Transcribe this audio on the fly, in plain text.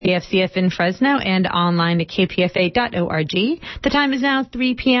KFCF in Fresno and online at kpfa.org. The time is now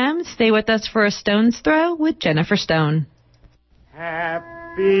 3 p.m. Stay with us for a stone's throw with Jennifer Stone.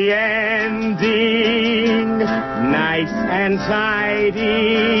 Happy ending, nice and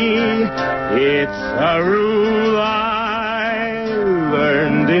tidy. It's a rule I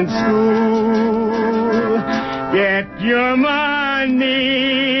learned in school. Get your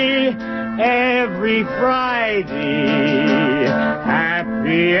money every Friday.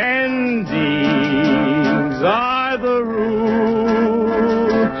 Happy endings are the rule.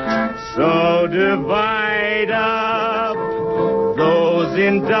 So divide up those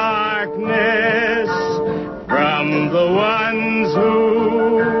in darkness from the ones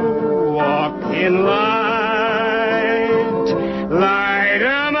who walk in light. Light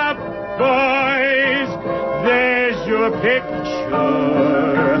 'em up, boys, there's your picture.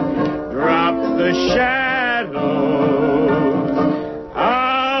 Drop the shadows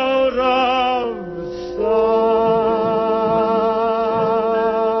out of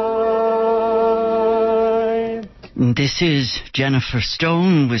sight. This is Jennifer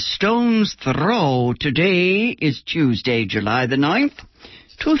Stone with Stone's Throw. Today is Tuesday, July the 9th,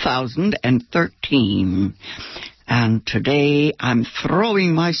 2013. And today I'm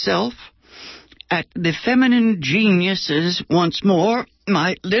throwing myself at the feminine geniuses once more,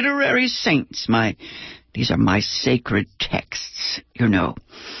 my literary saints. These are my sacred texts, you know.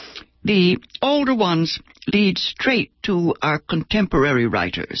 The older ones lead straight to our contemporary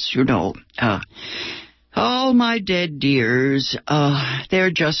writers, you know. All my dead dears,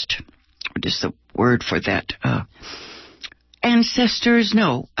 they're just, what is the word for that? Ancestors?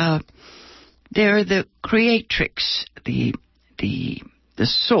 No. They're the creatrix, the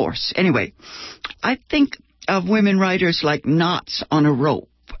source. Anyway, I think of women writers like knots on a rope,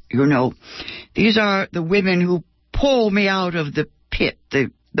 you know. These are the women who pull me out of the pit,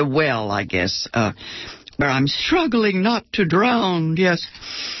 the well, I guess, where I'm struggling not to drown. Yes,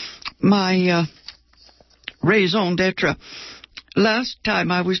 my raison d'etre. Last time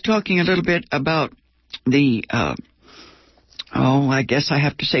I was talking a little bit about the, I guess I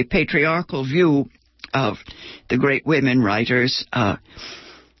have to say patriarchal view of the great women writers. I'm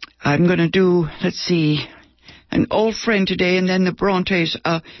going to do, let's see, an old friend today and then the Brontes.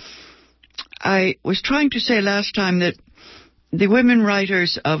 I was trying to say last time that the women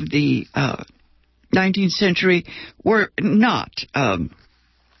writers of the 19th century were not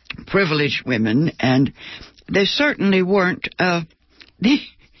privileged women, and they certainly weren't the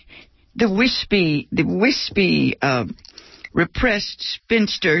wispy repressed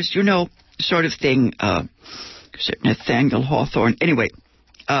spinsters, you know, sort of thing. Nathaniel Hawthorne. Anyway,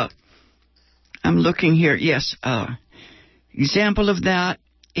 I'm looking here. Yes, example of that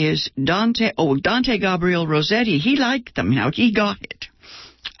is Dante Gabriel Rossetti. He liked them. Now, he got it.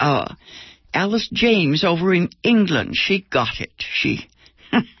 Alice James over in England, she got it.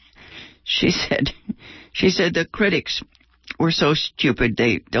 She said the critics were so stupid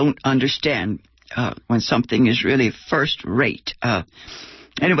they don't understand when something is really first rate.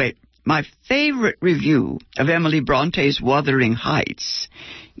 Anyway, my favorite review of Emily Bronte's Wuthering Heights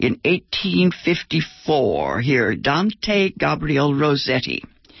in 1854, here, Dante Gabriel Rossetti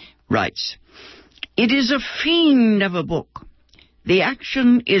writes, "It is a fiend of a book. The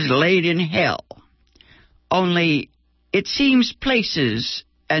action is laid in hell. Only it seems places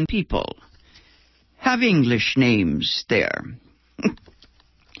and people have English names there."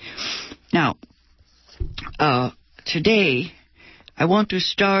 Now, today I want to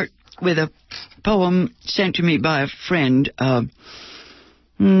start with a poem sent to me by a friend.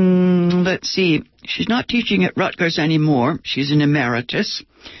 Let's see. She's not teaching at Rutgers anymore. She's an emeritus.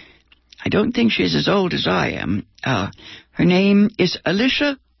 I don't think she's as old as I am. Her name is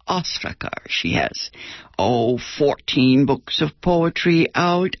Alicia Ostraker. She has, 14 books of poetry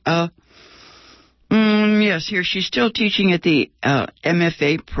out. Yes, here she's still teaching at the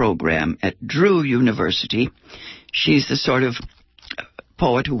MFA program at Drew University. She's the sort of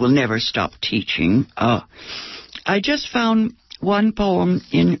poet who will never stop teaching. I just found one poem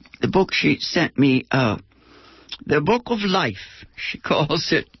in the book she sent me, The Book of Life, she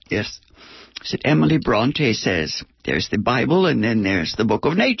calls it. Yes, as Emily Bronte says, there's the Bible and then there's the Book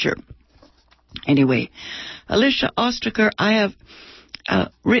of Nature. Anyway, Alicia Ostraker, I have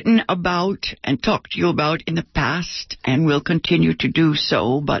written about and talked to you about in the past and will continue to do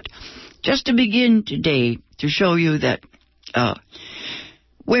so, but just to begin today to show you that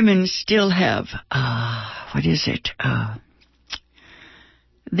women still have,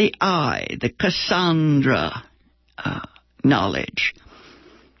 the eye, the Cassandra knowledge.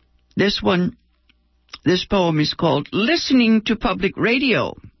 This poem is called Listening to Public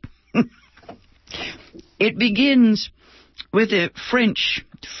Radio It begins with a French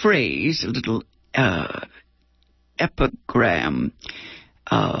phrase, a little epigram.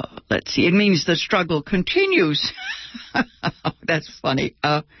 Let's see. It means the struggle continues. That's funny.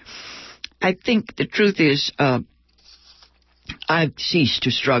 I think the truth is I've ceased to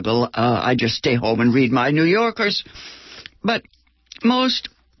struggle. I just stay home and read my New Yorkers. But most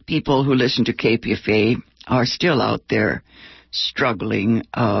people who listen to KPFA are still out there struggling.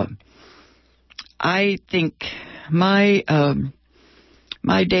 I think my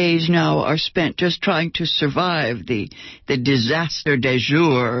days now are spent just trying to survive the disaster du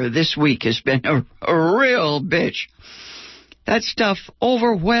jour. This week has been a real bitch. That stuff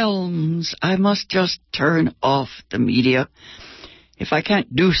overwhelms. I must just turn off the media. If I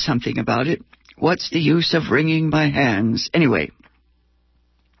can't do something about it, what's the use of wringing my hands? Anyway,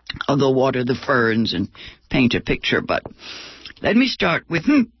 I'll go water the ferns and paint a picture, but let me start with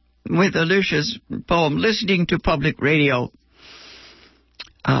Alicia's poem, Listening to Public Radio.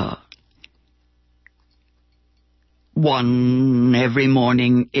 One every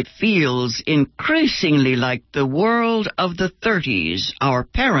morning, it feels increasingly like the world of the 30s our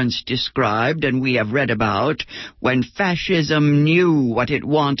parents described and we have read about, when fascism knew what it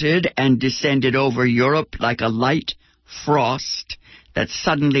wanted and descended over Europe like a light frost that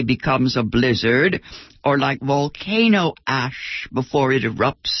suddenly becomes a blizzard, or like volcano ash before it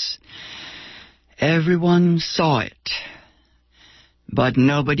erupts. Everyone saw it, but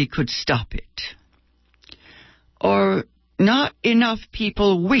nobody could stop it. Or not enough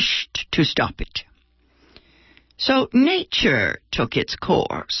people wished to stop it. So nature took its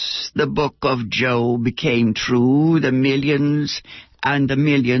course. The book of Job became true. The millions and the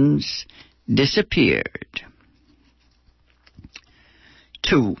millions disappeared.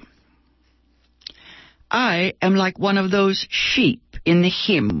 2. I am like one of those sheep in the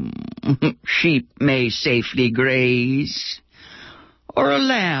hymn. Sheep may safely graze. Or a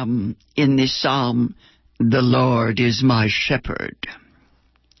lamb in the psalm, the Lord is my shepherd.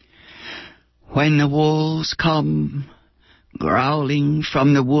 When the wolves come growling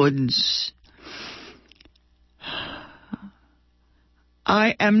from the woods,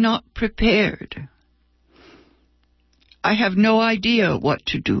 I am not prepared. I have no idea what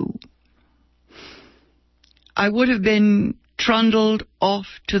to do. I would have been trundled off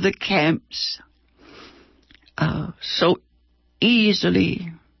to the camps so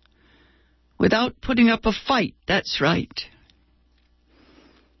easily, without putting up a fight, that's right.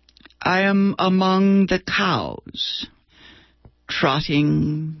 I am among the cows,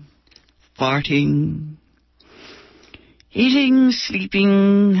 trotting, farting, eating,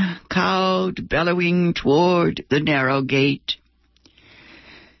 sleeping, cowed, bellowing toward the narrow gate.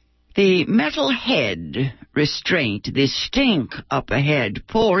 The metal head restraint, the stink up ahead,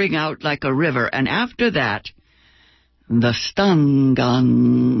 pouring out like a river, and after that, the stun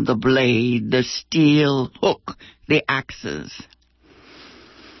gun, the blade, the steel hook, the axes.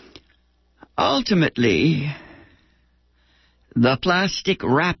 Ultimately, the plastic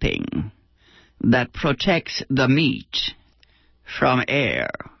wrapping that protects the meat from air.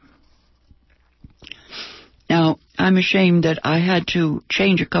 Now, I'm ashamed that I had to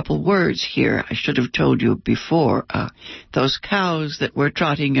change a couple words here. I should have told you before. Those cows that were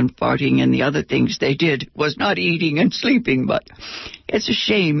trotting and farting and the other things they did was not eating and sleeping, but it's a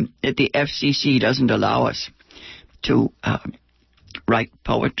shame that the FCC doesn't allow us to write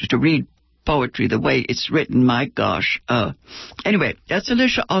poetry, to read poetry the way it's written. My gosh. Anyway, that's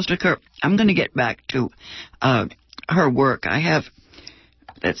Alicia Ostriker. I'm going to get back to her work. I have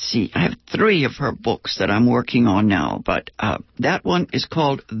 3 of her books that I'm working on now, but that one is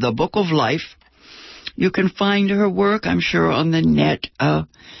called The Book of Life. You can find her work, I'm sure, on the net.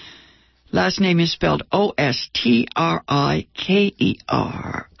 Last name is spelled Ostriker.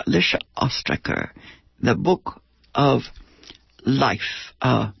 Alicia Ostriker. The Book of Life.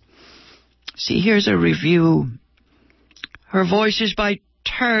 See, here's a review. Her voice is by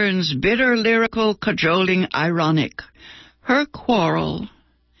turns bitter, lyrical, cajoling, ironic. Her quarrel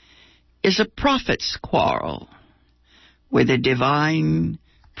is a prophet's quarrel with a divine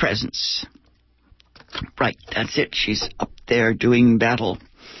presence. Right, that's it. She's up there doing battle.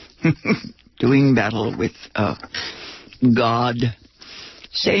 Doing battle with God.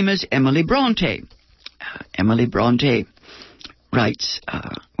 Same as Emily Bronte. Emily Bronte writes,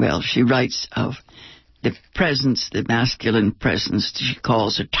 she writes of the presence, the masculine presence she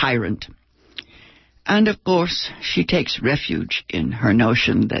calls a tyrant. And, of course, she takes refuge in her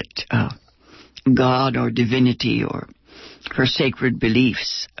notion that God or divinity or her sacred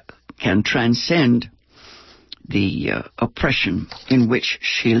beliefs can transcend the oppression in which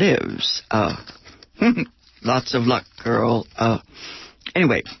she lives. Lots of luck, girl.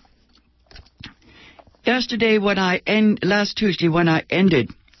 Anyway, last Tuesday when I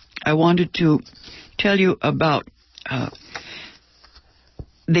ended, I wanted to tell you about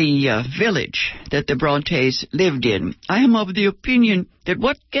the village that the Brontes lived in. I am of the opinion that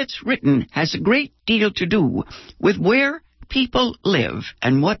what gets written has a great deal to do with where people live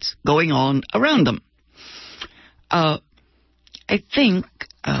and what's going on around them. I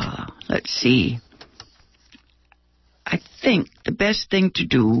think the best thing to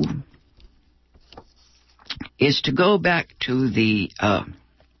do is to go back to the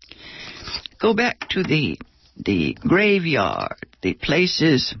graveyard, the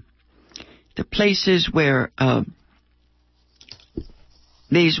places where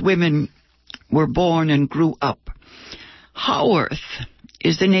these women were born and grew up. Haworth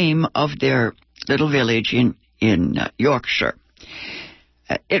is the name of their little village in Yorkshire.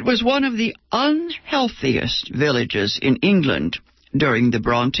 It was one of the unhealthiest villages in England during the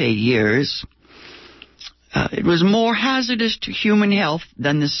Bronte years. It was more hazardous to human health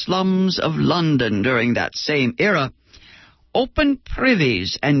than the slums of London during that same era. Open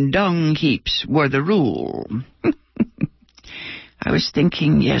privies and dung heaps were the rule. I was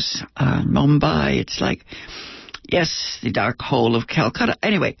thinking, yes, Mumbai, it's like, yes, the dark hole of Calcutta.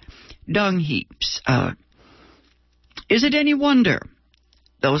 Anyway, dung heaps. Is it any wonder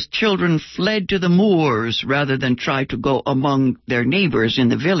those children fled to the moors rather than try to go among their neighbors in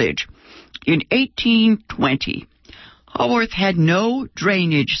the village? In 1820, Haworth had no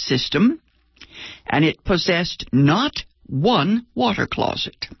drainage system, and it possessed not one water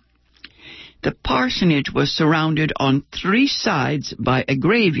closet. The parsonage was surrounded on 3 sides by a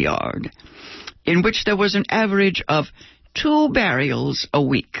graveyard, in which there was an average of 2 burials a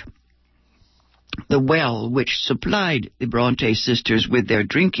week. The well which supplied the Bronte sisters with their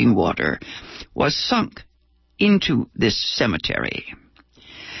drinking water was sunk into this cemetery.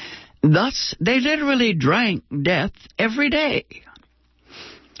 Thus, they literally drank death every day.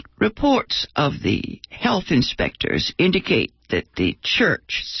 Reports of the health inspectors indicate that the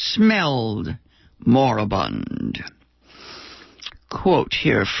church smelled moribund. Quote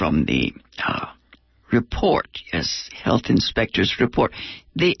here from the report, yes, health inspector's report.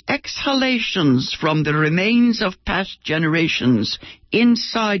 The exhalations from the remains of past generations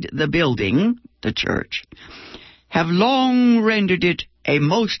inside the building, the church, have long rendered it a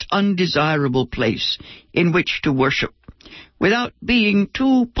most undesirable place in which to worship, without being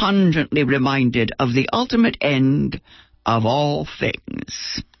too pungently reminded of the ultimate end of all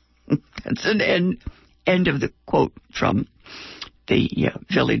things. That's an end of the quote from the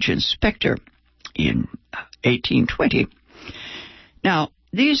village inspector in 1820. Now,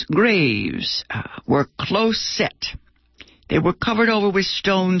 these graves were close set. They were covered over with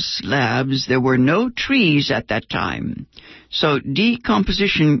stone slabs. There were no trees at that time, so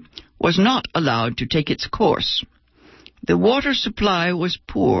decomposition was not allowed to take its course. The water supply was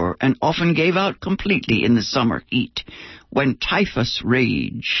poor and often gave out completely in the summer heat, when typhus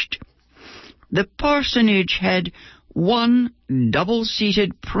raged. The parsonage had 1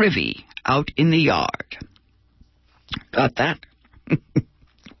 double-seated privy out in the yard. Got that?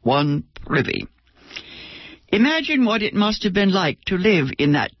 1 privy. Imagine what it must have been like to live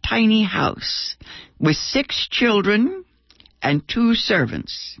in that tiny house with 6 children and 2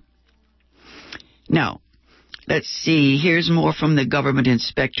 servants. Now, let's see. Here's more from the government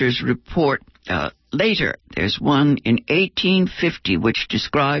inspector's report. Later, there's one in 1850 which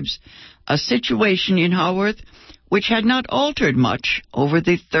describes a situation in Haworth which had not altered much over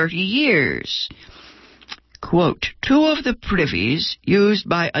the 30 years. Quote, 2 of the privies, used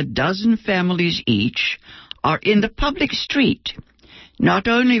by a dozen families each, are in the public street, not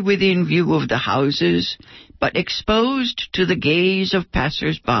only within view of the houses, but exposed to the gaze of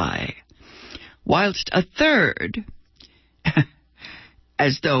passers-by, whilst a third,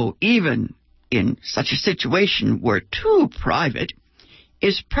 as though even in such a situation were too private,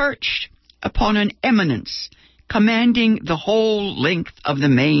 is perched upon an eminence commanding the whole length of the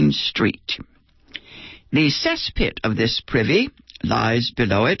main street. The cesspit of this privy lies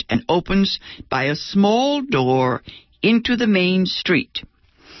below it and opens by a small door into the main street.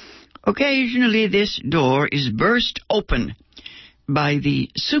 Occasionally this door is burst open by the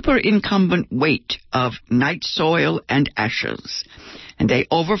superincumbent weight of night soil and ashes, and they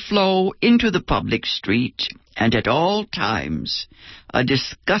overflow into the public street, and at all times a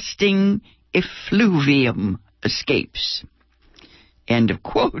disgusting effluvium escapes. End of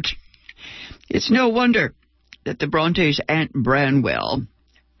quote. It's no wonder that the Brontes' Aunt Branwell,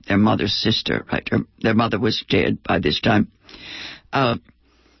 their mother's sister, right, their mother was dead by this time,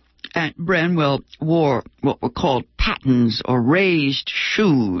 And Branwell wore what were called pattens or raised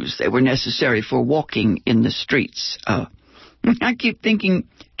shoes. They were necessary for walking in the streets. I keep thinking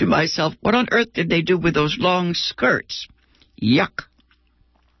to myself, what on earth did they do with those long skirts? Yuck.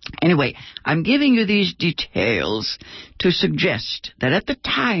 Anyway, I'm giving you these details to suggest that at the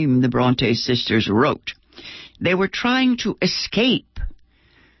time the Bronte sisters wrote, they were trying to escape,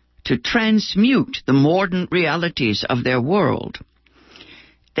 to transmute the mordant realities of their world.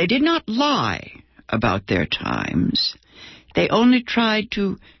 They did not lie about their times. They only tried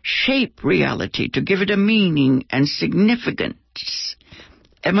to shape reality, to give it a meaning and significance.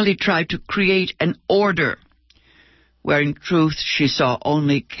 Emily tried to create an order, where in truth she saw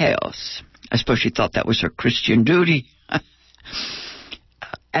only chaos. I suppose she thought that was her Christian duty.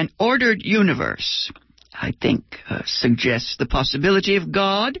 An ordered universe, I think, suggests the possibility of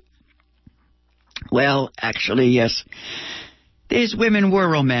God. Well, actually, yes. These women were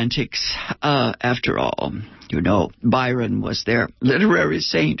romantics, after all. You know, Byron was their literary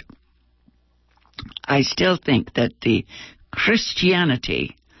saint. I still think that the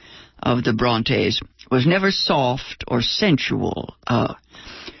Christianity of the Brontes was never soft or sensual.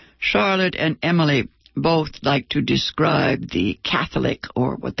 Charlotte and Emily both like to describe the Catholic,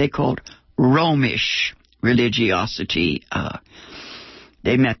 or what they called Romish religiosity.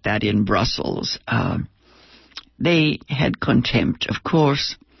 They met that in Brussels. They had contempt, of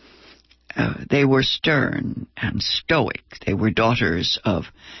course. They were stern and stoic. They were daughters of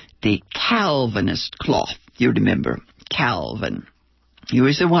the Calvinist cloth. You remember Calvin. He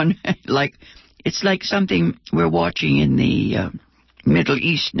was the one, it's like something we're watching in the Middle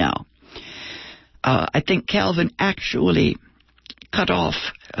East now. I think Calvin actually cut off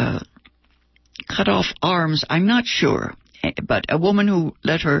arms. I'm not sure, but a woman who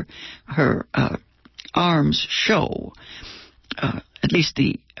let her arms show, at least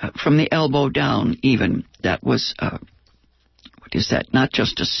from the elbow down even, that was, what is that? Not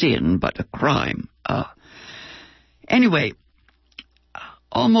just a sin, but a crime. Anyway,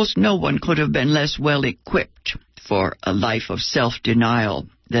 almost no one could have been less well equipped for a life of self-denial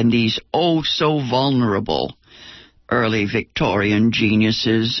than these oh-so-vulnerable early Victorian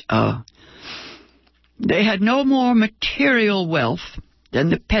geniuses. They had no more material wealth than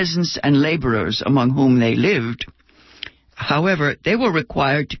the peasants and laborers among whom they lived. However, they were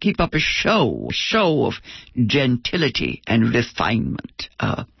required to keep up a show of gentility and refinement.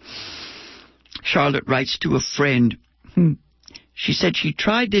 Charlotte writes to a friend, she said she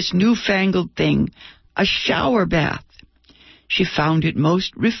tried this newfangled thing, a shower bath. She found it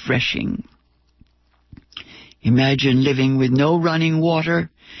most refreshing. Imagine living with no running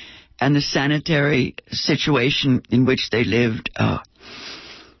water and the sanitary situation in which they lived,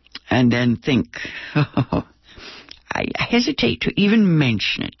 and then think, I hesitate to even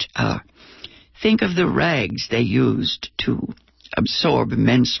mention it. Think of the rags they used to absorb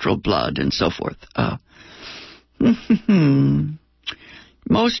menstrual blood and so forth.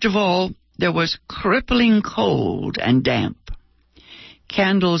 Most of all, there was crippling cold and damp.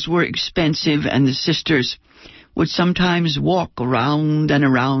 Candles were expensive, and the sisters would sometimes walk around and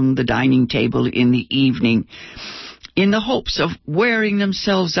around the dining table in the evening in the hopes of wearing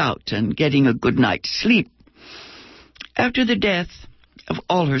themselves out and getting a good night's sleep. After the death of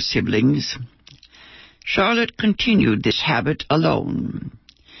all her siblings, Charlotte continued this habit alone.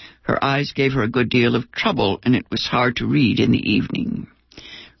 Her eyes gave her a good deal of trouble, and it was hard to read in the evening.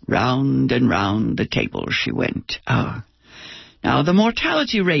 Round and round the table she went. Now, the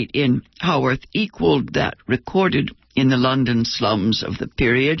mortality rate in Haworth equaled that recorded in the London slums of the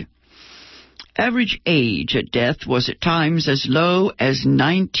period. Average age at death was at times as low as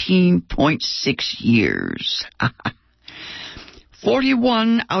 19.6 years.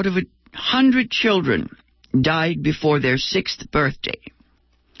 41 out of 100 children died before their 6th birthday.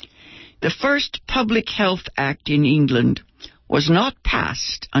 The first Public Health Act in England was not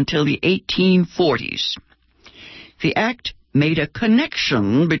passed until the 1840s. The Act made a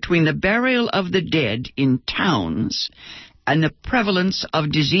connection between the burial of the dead in towns and the prevalence of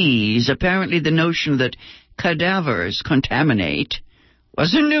disease. Apparently the notion that cadavers contaminate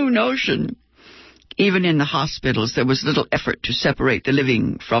was a new notion. Even in the hospitals, there was little effort to separate the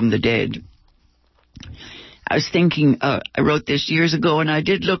living from the dead. I was thinking, I wrote this years ago, and I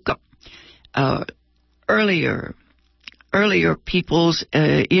did look up earlier peoples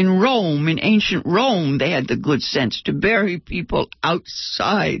in Rome, in ancient Rome. They had the good sense to bury people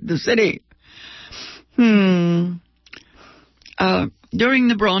outside the city. During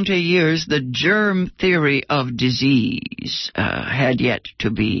the Bronte years, the germ theory of disease had yet to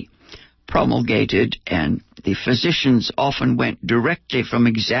be promulgated, and the physicians often went directly from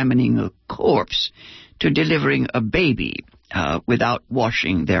examining a corpse to delivering a baby without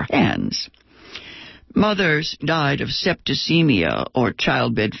washing their hands. Mothers died of septicemia or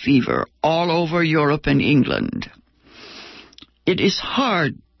childbed fever all over Europe and England. It is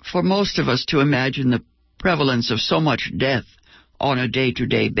hard for most of us to imagine the prevalence of so much death on a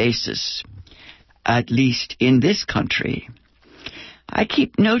day-to-day basis, at least in this country. I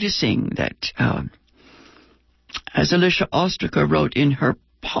keep noticing that, as Alicia Ostraker wrote in her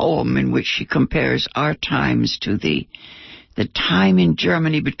poem in which she compares our times to the time in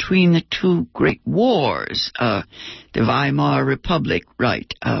Germany between the two great wars, the Weimar Republic,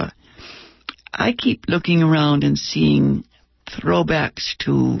 right? I keep looking around and seeing throwbacks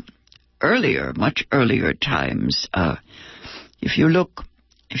to much earlier times. If you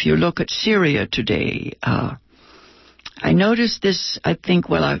look at Syria today, I noticed this, I think,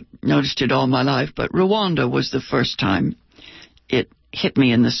 well, I've noticed it all my life, but Rwanda was the first time it hit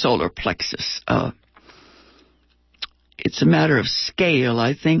me in the solar plexus. It's a matter of scale,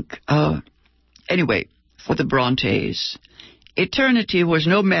 I think. Anyway, for the Brontes, eternity was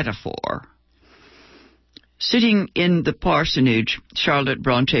no metaphor. Sitting in the parsonage, Charlotte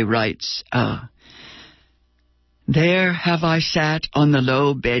Bronte writes, there have I sat on the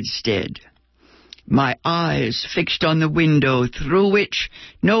low bedstead, my eyes fixed on the window through which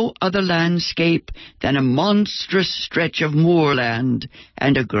no other landscape than a monstrous stretch of moorland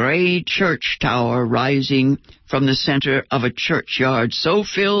and a grey church tower rising from the centre of a churchyard so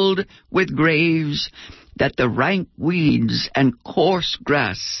filled with graves that the rank weeds and coarse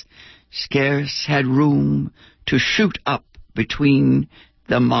grass scarce had room to shoot up between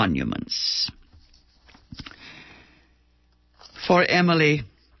the monuments. For Emily,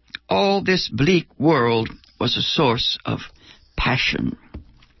 all this bleak world was a source of passion.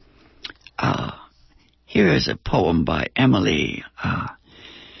 Here is a poem by Emily.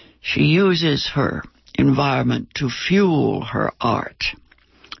 She uses her environment to fuel her art.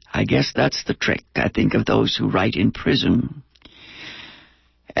 I guess that's the trick, I think, of those who write in prison.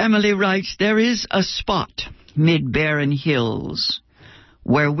 Emily writes, there is a spot mid barren hills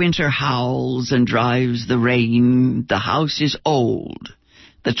where winter howls and drives the rain. The house is old.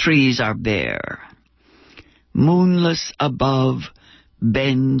 The trees are bare. Moonless above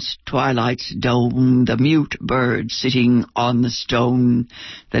bends twilight's dome, the mute bird sitting on the stone,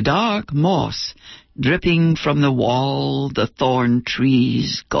 the dark moss dripping from the wall, the thorn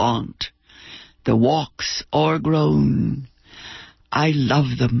trees gaunt, the walks o'ergrown. I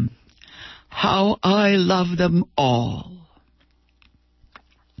love them. How I love them all.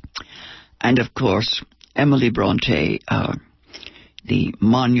 And of course, Emily Bronte, the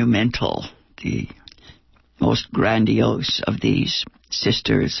monumental, the most grandiose of these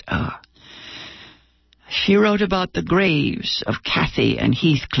sisters. She wrote about the graves of Cathy and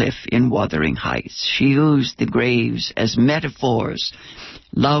Heathcliff in Wuthering Heights. She used the graves as metaphors.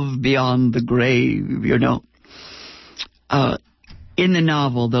 Love beyond the grave, you know. In the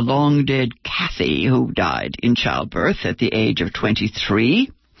novel, the long-dead Cathy, who died in childbirth at the age of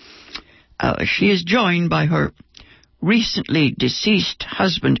 23, she is joined by her recently deceased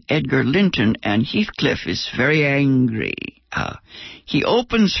husband, Edgar Linton, and Heathcliff is very angry. He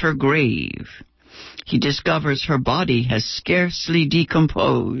opens her grave. He discovers her body has scarcely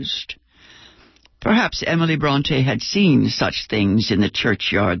decomposed. Perhaps Emily Bronte had seen such things in the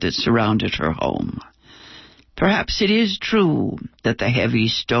churchyard that surrounded her home. Perhaps it is true that the heavy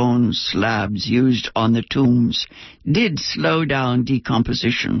stone slabs used on the tombs did slow down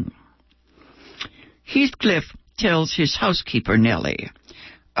decomposition. Heathcliff tells his housekeeper, Nellie,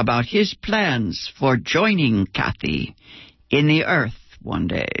 about his plans for joining Cathy in the earth one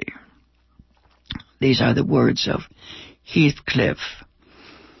day. These are the words of Heathcliff.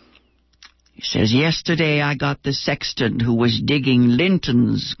 He says, yesterday I got the sexton who was digging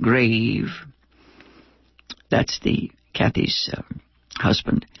Linton's grave. That's Cathy's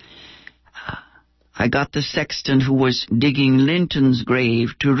husband. I got the sexton who was digging Linton's grave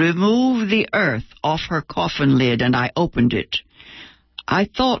to remove the earth off her coffin lid, and I opened it. I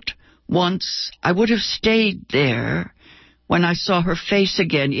thought once I would have stayed there. When I saw her face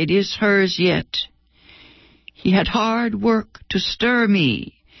again, it is hers yet. He had hard work to stir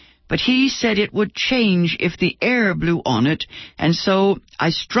me, but he said it would change if the air blew on it, and so I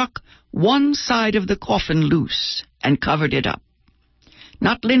struck one side of the coffin loose and covered it up.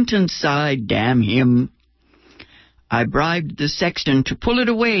 Not Linton's side, damn him. I bribed the sexton to pull it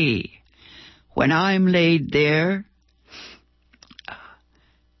away. When I'm laid there,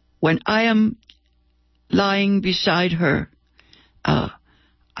 when I am lying beside her,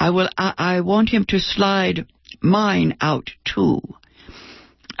 I want him to slide mine out too.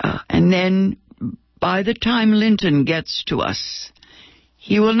 And then by the time Linton gets to us,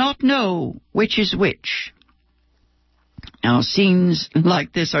 he will not know which is which. Now, scenes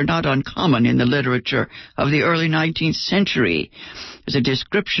like this are not uncommon in the literature of the early 19th century. There's a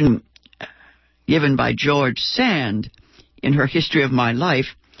description given by George Sand in her History of My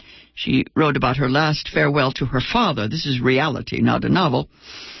Life. She wrote about her last farewell to her father. This is reality, not a novel.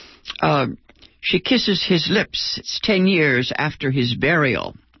 She kisses his lips. It's 10 years after his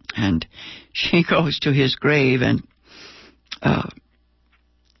burial. And she goes to his grave and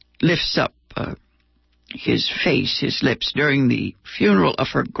lifts up his face, his lips. During the funeral of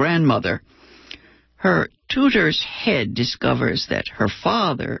her grandmother, her tutor's head discovers that her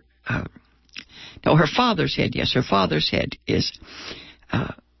father's head is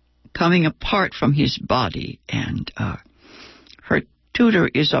coming apart from his body, and her tutor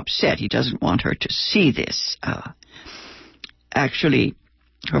is upset. He doesn't want her to see this. Actually,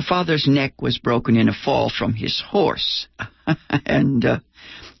 her father's neck was broken in a fall from his horse, and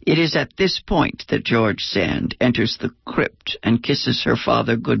it is at this point that George Sand enters the crypt and kisses her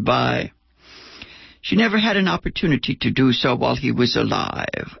father goodbye. She never had an opportunity to do so while he was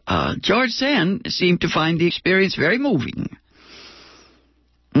alive. George Sand seemed to find the experience very moving.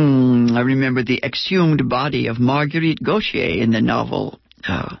 I remember the exhumed body of Marguerite Gautier in the novel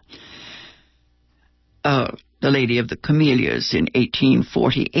The Lady of the Camellias in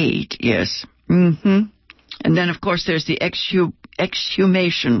 1848, yes. And then, of course, there's the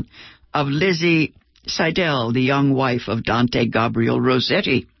exhumation of Lizzie Seidel, the young wife of Dante Gabriel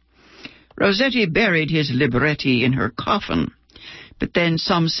Rossetti. Rossetti buried his libretti in her coffin, but then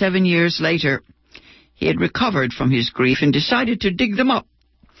some 7 years later, he had recovered from his grief and decided to dig them up.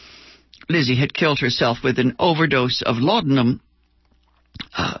 Lizzie had killed herself with an overdose of laudanum,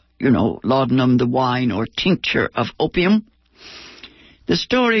 laudanum, the wine or tincture of opium. The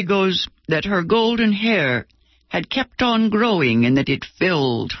story goes that her golden hair had kept on growing and that it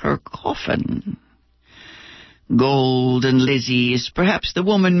filled her coffin. Golden Lizzie is perhaps the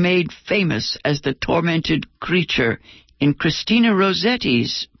woman made famous as the tormented creature in Christina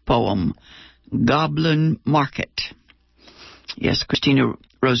Rossetti's poem, Goblin Market. Yes, Christina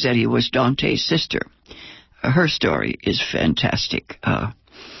Rossetti was Dante's sister. Her story is fantastic.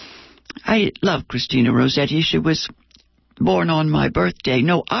 I love Christina Rossetti. She was born on my birthday.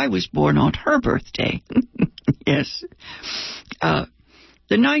 No, I was born on her birthday. Yes. The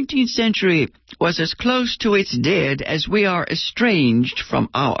 19th century was as close to its dead as we are estranged from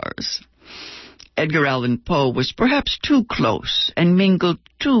ours. Edgar Allan Poe was perhaps too close and mingled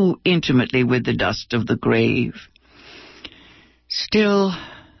too intimately with the dust of the grave. Still,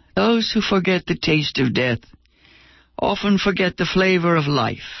 those who forget the taste of death often forget the flavor of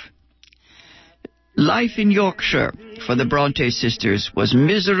life. Life in Yorkshire for the Bronte sisters was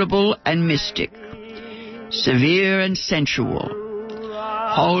miserable and mystic, severe and sensual,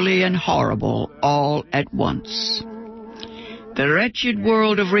 holy and horrible all at once. The wretched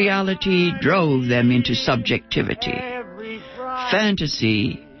world of reality drove them into subjectivity.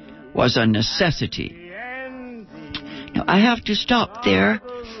 Fantasy was a necessity. Now, I have to stop there.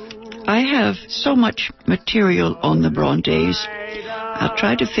 I have so much material on the Brontes. I'll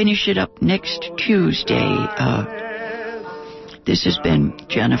try to finish it up next Tuesday. This has been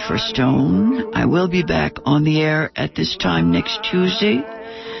Jennifer Stone. I will be back on the air at this time next Tuesday.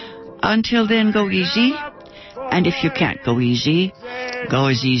 Until then, go easy. And if you can't go easy, go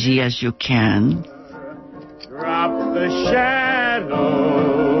as easy as you can. Drop the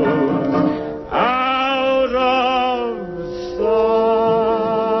shadows out of sight.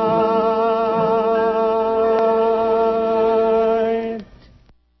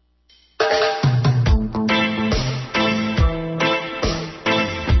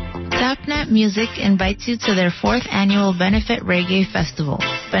 Tapnet Music invites you to their 4th annual Benefit Reggae Festival,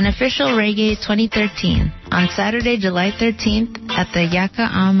 Beneficial Reggae 2013, on Saturday, July 13th at the Yaka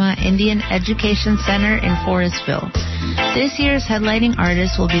Ama Indian Education Center in Forestville. This year's headlining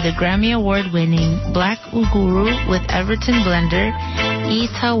artists will be the Grammy Award-winning Black Uhuru with Everton Blender, E.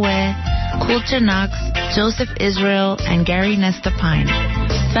 Tawe, Kulture Knox, Joseph Israel, and Gary Nesta Pine.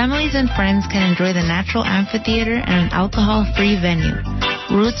 Families and friends can enjoy the natural amphitheater and an alcohol-free venue,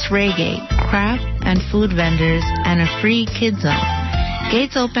 roots reggae, craft and food vendors, and a free kids zone.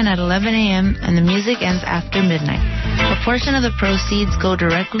 Gates open at 11 a.m. and the music ends after midnight. A portion of the proceeds go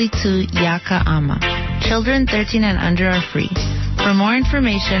directly to Yaka Ama. Children 13 and under are free. For more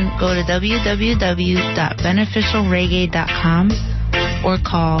information, go to www.beneficialreggae.com or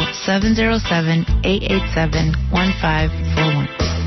call 707-887-1541.